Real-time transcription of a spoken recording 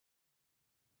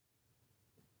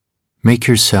Make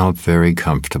yourself very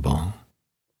comfortable.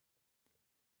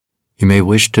 You may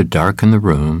wish to darken the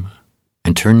room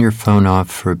and turn your phone off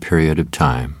for a period of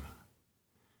time.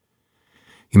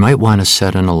 You might want to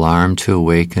set an alarm to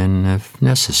awaken if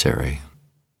necessary.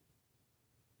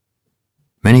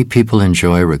 Many people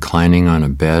enjoy reclining on a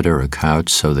bed or a couch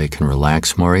so they can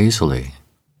relax more easily.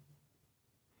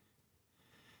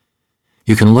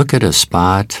 You can look at a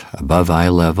spot above eye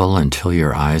level until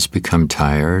your eyes become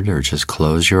tired, or just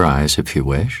close your eyes if you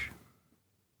wish.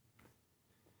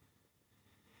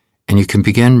 And you can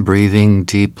begin breathing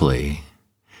deeply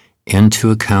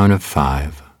into a count of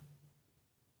 5,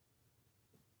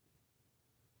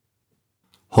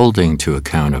 holding to a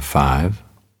count of 5,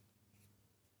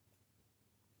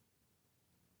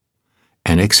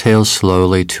 and exhale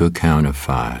slowly to a count of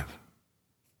 5.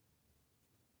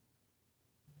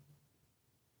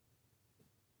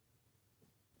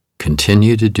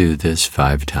 Continue to do this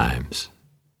 5 times.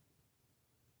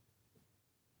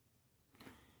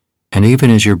 And even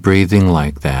as you're breathing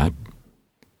like that,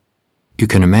 you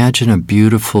can imagine a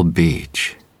beautiful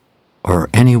beach or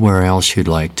anywhere else you'd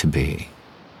like to be.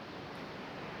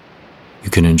 You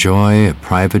can enjoy a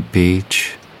private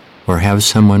beach or have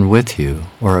someone with you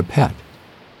or a pet.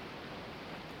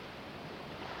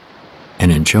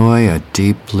 And enjoy a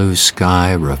deep blue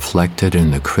sky reflected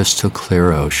in the crystal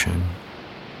clear ocean.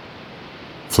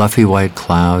 Fluffy white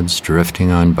clouds drifting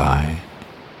on by,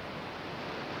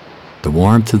 the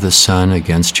warmth of the sun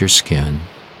against your skin,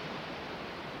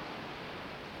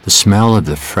 the smell of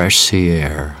the fresh sea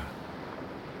air,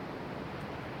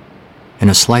 and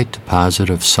a slight deposit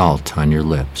of salt on your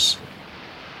lips.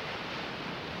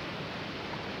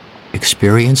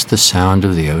 Experience the sound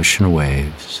of the ocean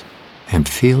waves and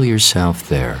feel yourself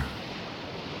there.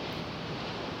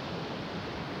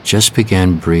 Just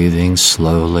begin breathing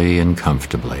slowly and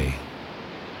comfortably.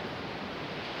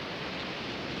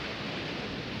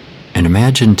 And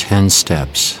imagine 10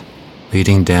 steps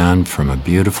leading down from a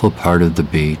beautiful part of the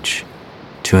beach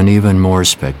to an even more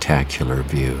spectacular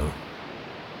view.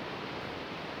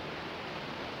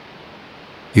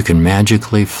 You can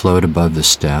magically float above the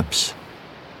steps,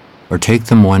 or take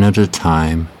them one at a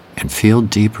time and feel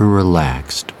deeper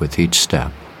relaxed with each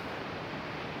step.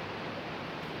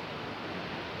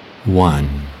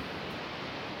 1,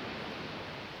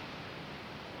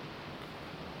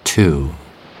 2,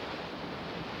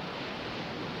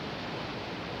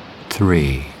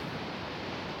 3,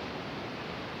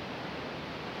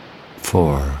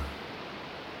 4,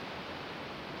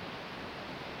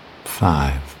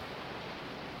 5,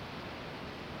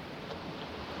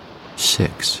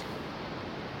 6,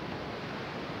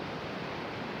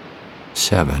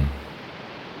 7,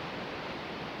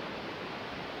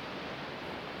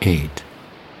 8,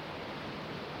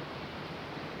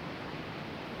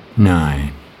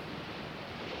 9,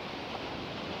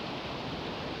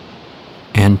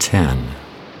 and 10.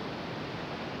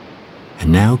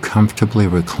 And now comfortably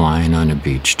recline on a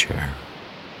beach chair.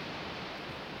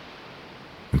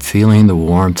 And feeling the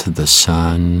warmth of the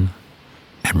sun,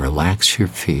 and relax your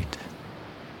feet.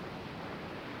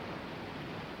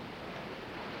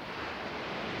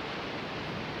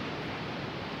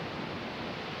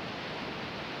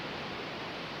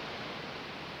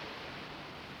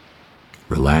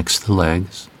 Relax the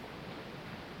legs.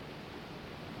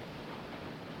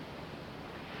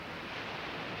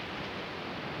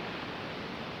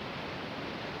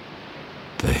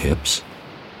 The hips.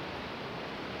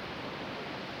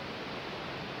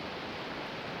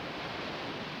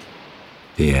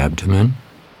 The abdomen.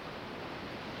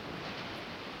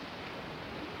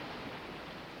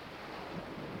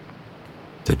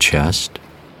 The chest.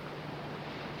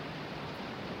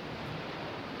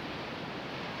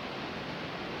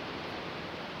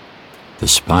 The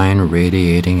spine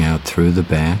radiating out through the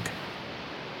back,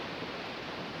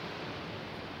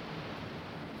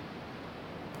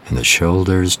 and the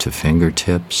shoulders to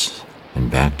fingertips and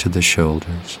back to the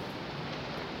shoulders.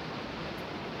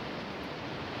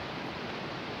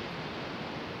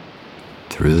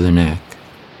 Through the neck,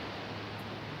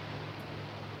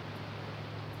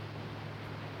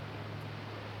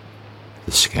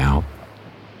 the scalp,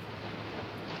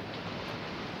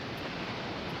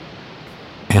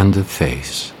 and the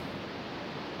face.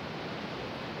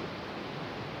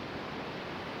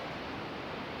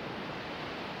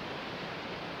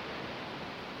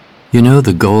 You know,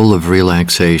 the goal of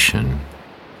relaxation,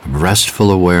 of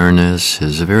restful awareness,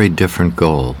 is a very different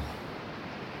goal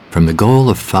from the goal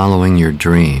of following your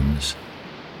dreams,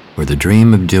 or the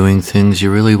dream of doing things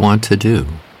you really want to do.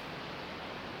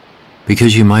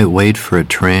 Because you might wait for a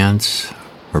trance,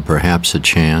 or perhaps a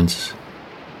chance,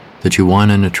 that you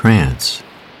want in a trance,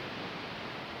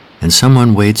 and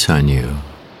someone waits on you,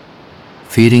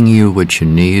 feeding you what you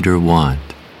need or want,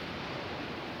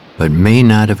 but may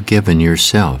not have given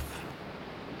yourself,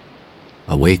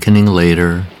 awakening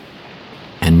later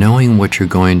and knowing what you're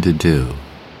going to do,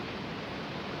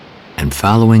 and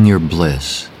following your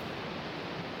bliss,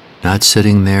 not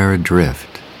sitting there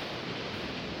adrift,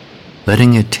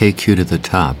 letting it take you to the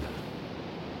top,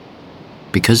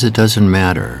 because it doesn't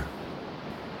matter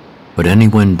what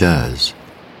anyone does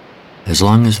as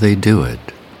long as they do it,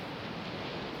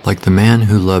 like the man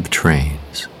who loved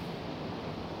trains.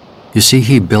 You see,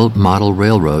 he built model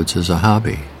railroads as a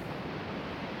hobby,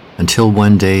 until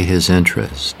one day his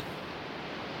interest,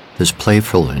 his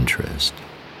playful interest,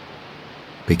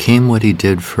 became what he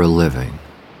did for a living.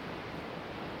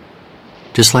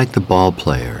 Just like the ball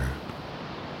player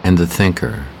and the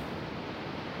thinker,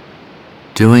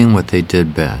 doing what they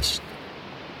did best,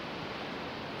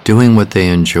 doing what they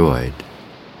enjoyed,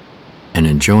 and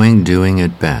enjoying doing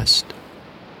it best,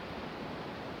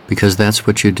 because that's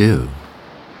what you do.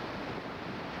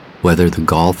 Whether the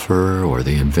golfer or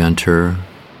the inventor,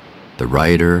 the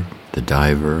writer, the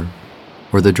diver,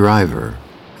 or the driver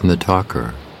and the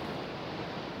talker,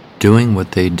 doing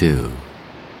what they do,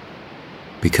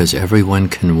 because everyone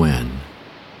can win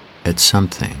at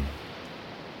something,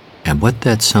 and what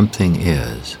that something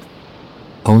is,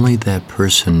 only that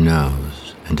person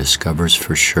knows and discovers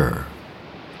for sure,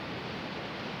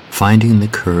 finding the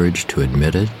courage to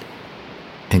admit it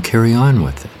and carry on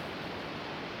with it.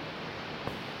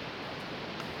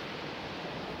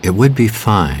 It would be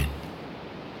fine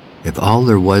if all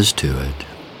there was to it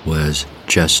was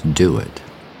just do it.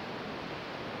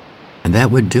 And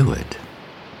that would do it.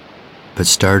 But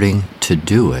starting to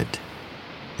do it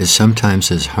is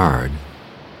sometimes as hard,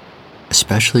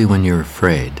 especially when you're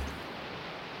afraid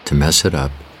to mess it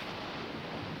up,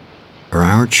 or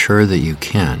aren't sure that you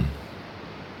can,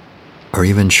 or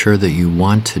even sure that you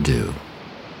want to do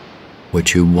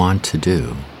what you want to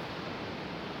do.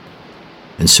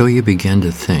 And so you begin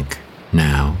to think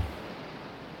now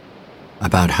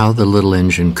about how the little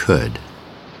engine could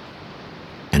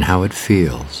and how it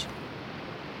feels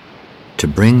to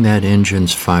bring that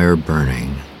engine's fire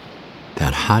burning,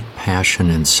 that hot passion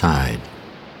inside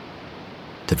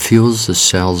that fuels the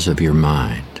cells of your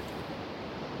mind,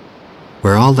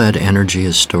 where all that energy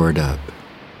is stored up.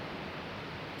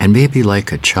 And maybe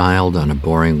like a child on a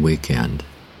boring weekend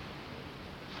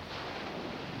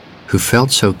who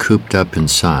felt so cooped up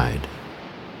inside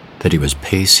that he was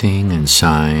pacing and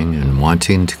sighing and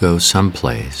wanting to go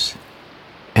someplace,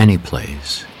 any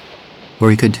place, where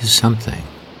he could do something.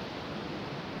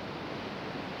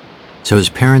 So his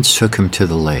parents took him to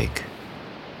the lake,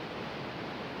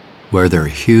 where there are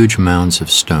huge mounds of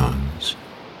stones,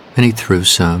 and he threw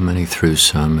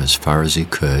some as far as he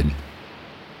could,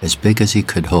 as big as he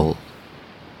could hold,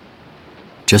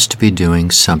 just to be doing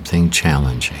something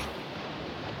challenging,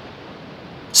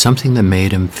 something that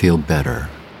made him feel better,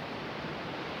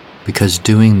 because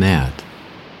doing that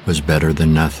was better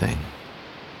than nothing.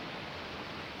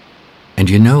 And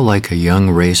you know, like a young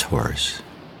racehorse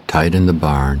tied in the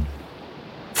barn,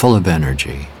 full of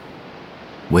energy,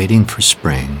 waiting for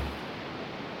spring,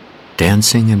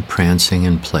 dancing and prancing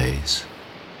in place,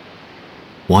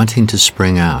 wanting to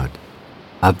spring out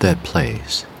of that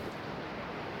place,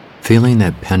 feeling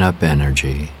that pent-up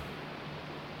energy,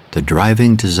 the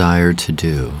driving desire to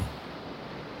do,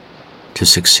 to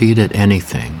succeed at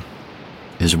anything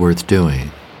is worth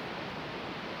doing.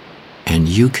 And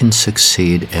you can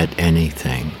succeed at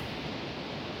anything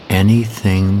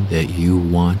that you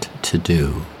want to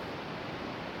do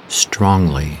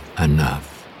strongly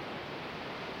enough,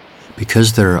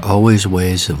 because there are always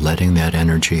ways of letting that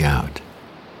energy out,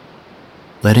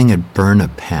 letting it burn a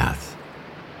path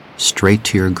straight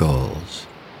to your goals,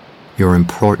 your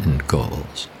important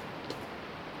goals.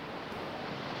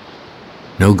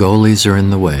 No goalies are in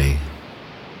the way,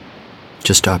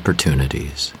 just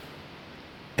opportunities.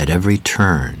 At every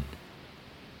turn,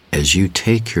 as you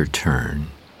take your turn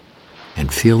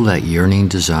and feel that yearning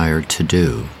desire to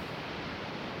do,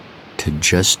 to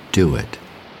just do it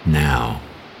now.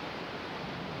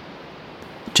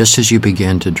 Just as you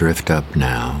begin to drift up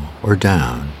now or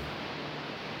down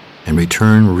and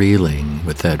return reeling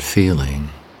with that feeling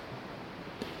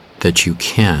that you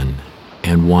can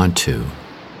and want to.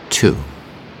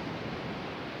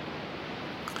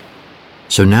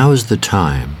 So now is the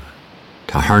time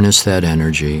to harness that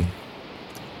energy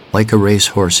like a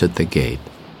racehorse at the gate,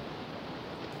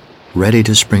 ready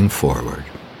to spring forward.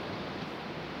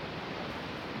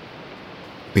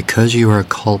 Because you are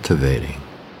cultivating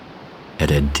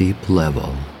at a deep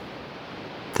level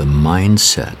the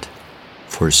mindset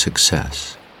for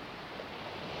success,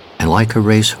 like a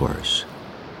racehorse,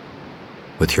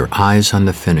 with your eyes on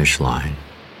the finish line,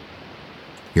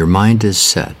 your mind is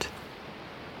set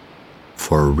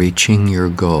for reaching your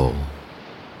goal.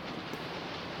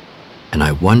 And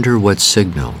I wonder what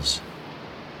signals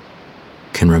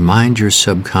can remind your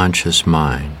subconscious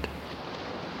mind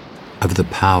of the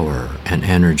power and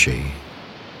energy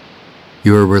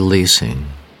you are releasing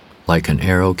like an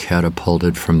arrow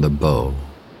catapulted from the bow,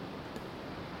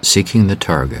 seeking the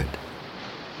target.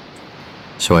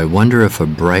 So I wonder if a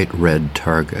bright red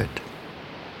target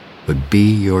would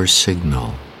be your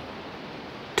signal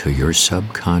to your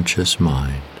subconscious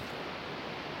mind.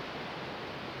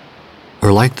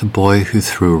 Or like the boy who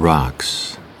threw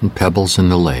rocks and pebbles in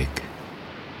the lake,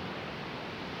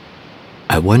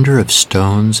 I wonder if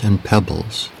stones and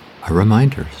pebbles are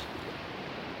reminders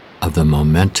of the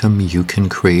momentum you can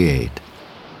create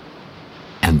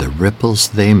and the ripples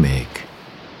they make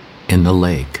in the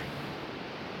lake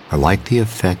are like the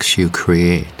effects you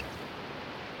create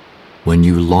when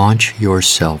you launch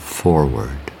yourself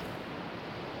forward.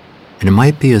 And it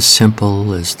might be as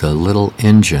simple as the little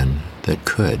engine that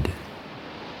could,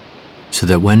 so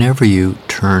that whenever you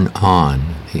turn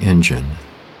on the engine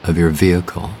of your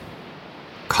vehicle,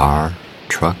 car,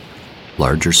 truck,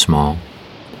 large or small,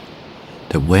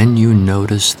 that when you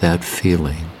notice that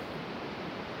feeling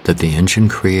that the engine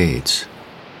creates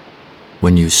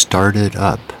when you start it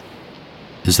up,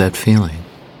 is that feeling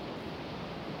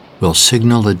will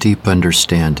signal a deep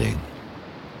understanding,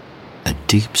 a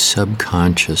deep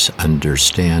subconscious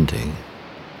understanding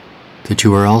that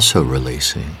you are also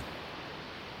releasing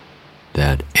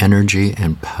that energy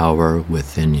and power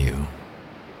within you.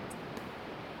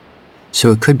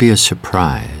 So it could be a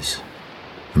surprise,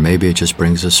 or maybe it just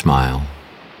brings a smile,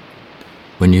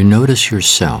 when you notice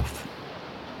yourself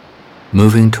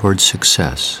moving towards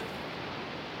success,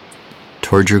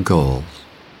 toward your goals,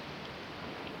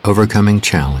 overcoming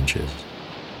challenges,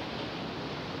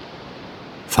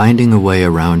 finding a way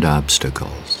around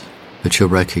obstacles that you'll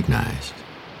recognize.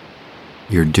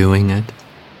 You're doing it,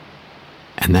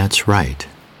 and that's right,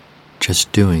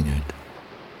 just doing it,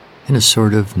 in a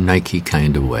sort of Nike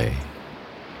kind of way.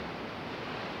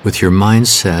 With your mind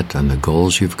set on the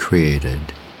goals you've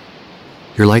created,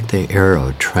 you're like the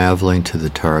arrow traveling to the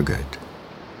target.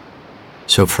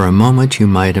 So for a moment you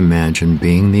might imagine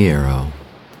being the arrow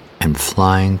and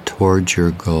flying towards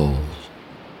your goals,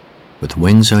 with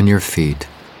wings on your feet,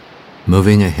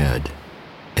 moving ahead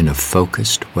in a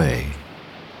focused way.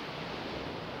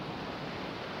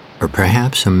 Or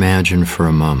perhaps imagine for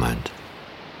a moment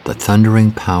the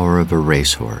thundering power of a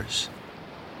racehorse,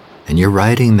 and you're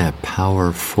riding that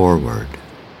power forward,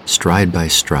 stride by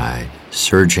stride,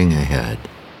 surging ahead,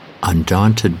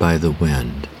 undaunted by the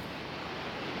wind,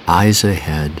 eyes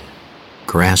ahead,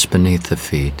 grass beneath the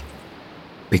feet,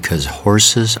 because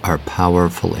horses are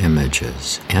powerful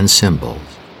images and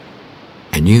symbols,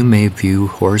 and you may view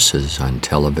horses on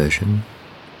television,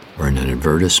 or in an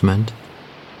advertisement,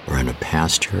 or in a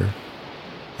pasture,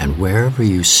 and wherever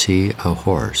you see a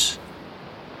horse,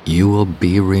 you will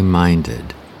be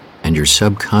reminded, and your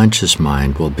subconscious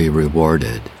mind will be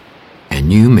rewarded,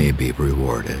 and you may be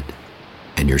rewarded,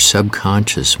 and your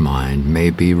subconscious mind may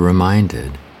be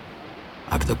reminded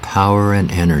of the power and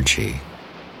energy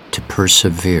to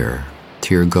persevere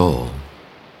to your goal.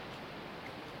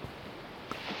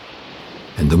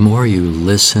 And the more you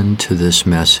listen to this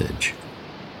message,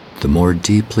 the more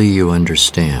deeply you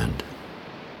understand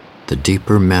the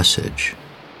deeper message,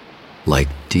 like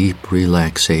deep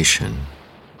relaxation,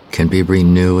 can be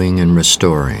renewing and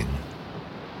restoring,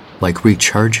 like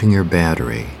recharging your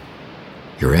battery,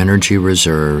 your energy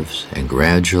reserves, and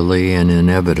gradually and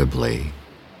inevitably,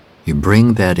 you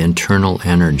bring that internal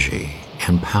energy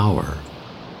and power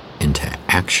into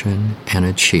action and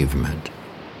achievement.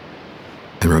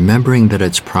 And remembering that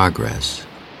it's progress,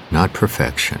 not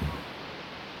perfection,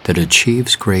 that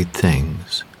achieves great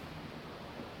things.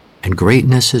 And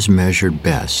greatness is measured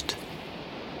best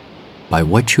by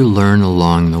what you learn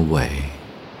along the way.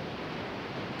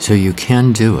 So you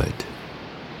can do it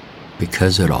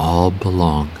because it all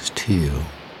belongs to you.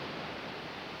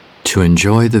 To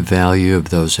enjoy the value of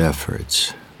those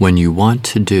efforts when you want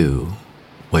to do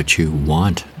what you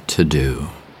want to do,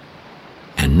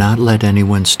 and not let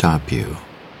anyone stop you,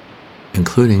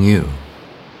 including you,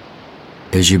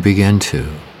 as you begin to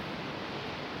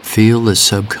feel the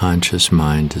subconscious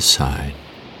mind decide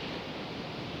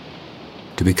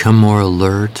to become more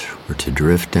alert or to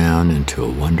drift down into a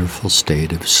wonderful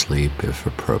state of sleep if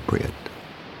appropriate.